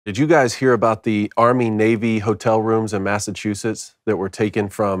Did you guys hear about the Army-Navy hotel rooms in Massachusetts that were taken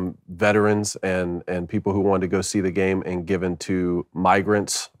from veterans and people who wanted to go see the game and given to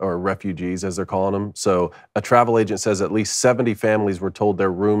migrants or refugees, as they're calling them? So a travel agent says at least 70 families were told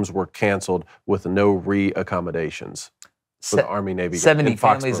their rooms were canceled with no re-accommodations for the Army-Navy. 70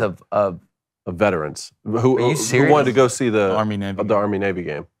 families of veterans who wanted to go see the Army-Navy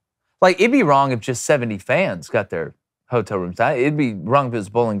game. Like, it'd be wrong if just 70 fans got their hotel rooms. It'd be wrong if it was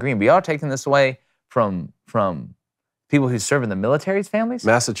Bowling Green. But y'all taking this away from people who serve in the military's families?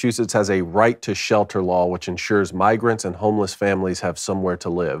 Massachusetts has a right to shelter law, which ensures migrants and homeless families have somewhere to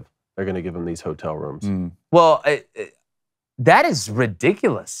live. They're going to give them these hotel rooms. Mm. Well, that is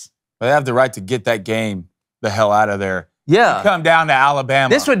ridiculous. They have the right to get that game the hell out of there. Yeah. You come down to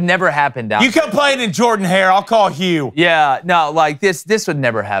Alabama. This would never happen down here. You come playing in Jordan-Hare, I'll call Hugh. Yeah, no, like this would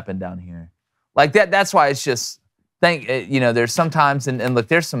never happen down here. Like that's why it's just, there's sometimes, and look,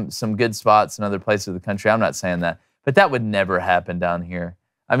 there's some good spots in other places of the country. I'm not saying that, but that would never happen down here.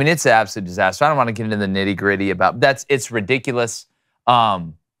 I mean, it's an absolute disaster. I don't want to get into the nitty-gritty about it's ridiculous.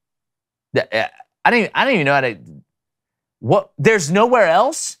 I don't even know how to. There's nowhere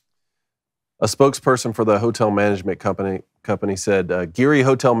else. A spokesperson for the hotel management company said, Geary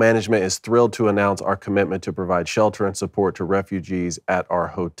Hotel Management is thrilled to announce our commitment to provide shelter and support to refugees at our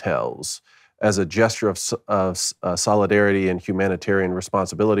hotels. As a gesture of solidarity and humanitarian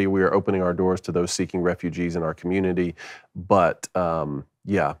responsibility, we are opening our doors to those seeking refugees in our community. But told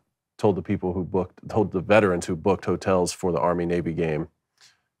the veterans who booked hotels for the Army-Navy game,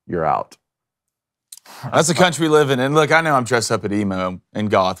 you're out. That's the country we live in. And look, I know I'm dressed up at emo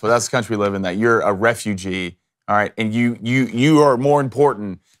and goth, but that's the country we live in, that you're a refugee, all right? And you are more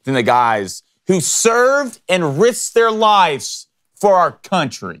important than the guys who served and risked their lives for our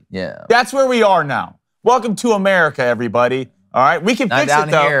country. Yeah. That's where we are now. Welcome to America, everybody. All right? We can fix it, though. Not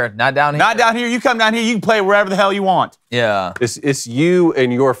down here. Not down here. You come down here, you can play wherever the hell you want. Yeah. It's you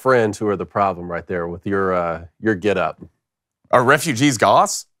and your friends who are the problem right there with your get up. Are refugees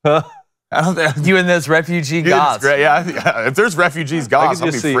goths? Huh? You and this refugee goths. Yeah. If there's refugees goths,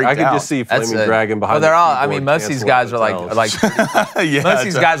 I'll be freaked out. I can just see Flaming Dragon behind. Well, they're all. I mean, most of these guys are like most of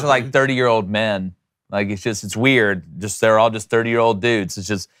these guys are like 30-year-old men. Like it's weird. They're all just 30-year-old dudes. It's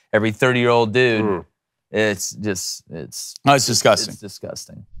just every 30-year-old dude. It's disgusting. It's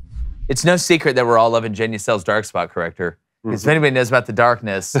disgusting. It's no secret that we're all loving Genucel's dark spot corrector. Because if anybody knows about the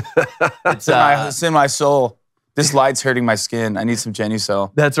darkness, it's in my soul. This light's hurting my skin. I need some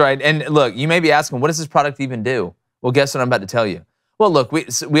Genucel. That's right. And look, you may be asking, what does this product even do? Well, guess what I'm about to tell you. Well, look, we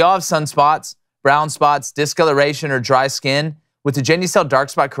all have sunspots, brown spots, discoloration, or dry skin. With the Genucel dark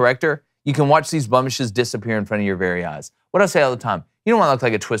spot corrector, you can watch these blemishes disappear in front of your very eyes. What do I say all the time? You don't want to look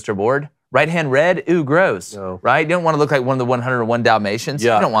like a twister board. Right hand red, ooh, gross. No. Right? You don't want to look like one of the 101 Dalmatians.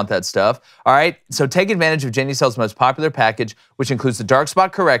 Yeah. You don't want that stuff. All right? So take advantage of Genucel's most popular package, which includes the dark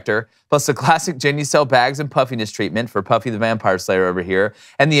spot corrector, plus the classic Genucel bags and puffiness treatment for Puffy the Vampire Slayer over here,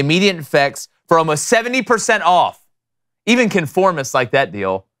 and the immediate effects for almost 70% off. Even conformists like that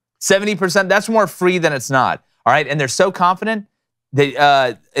deal. 70%, that's more free than it's not. All right? And they're so confident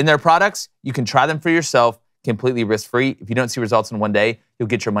that, in their products, you can try them for yourself completely risk-free. If you don't see results in one day, you'll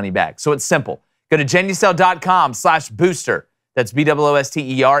get your money back. So it's simple. Go to Genucel.com/booster. That's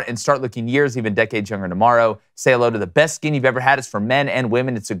BOOSTER, and start looking years, even decades younger tomorrow. Say hello to the best skin you've ever had. It's for men and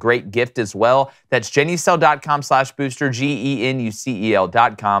women. It's a great gift as well. That's Genucel.com/booster,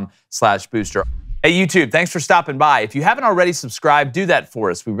 GENUCEL.com/booster. Hey, YouTube, thanks for stopping by. If you haven't already subscribed, do that for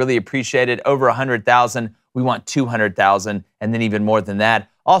us. We really appreciate it. Over 100,000. We want 200,000, and then even more than that.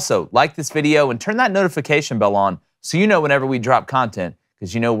 Also, like this video and turn that notification bell on so you know whenever we drop content,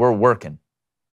 because you know we're working.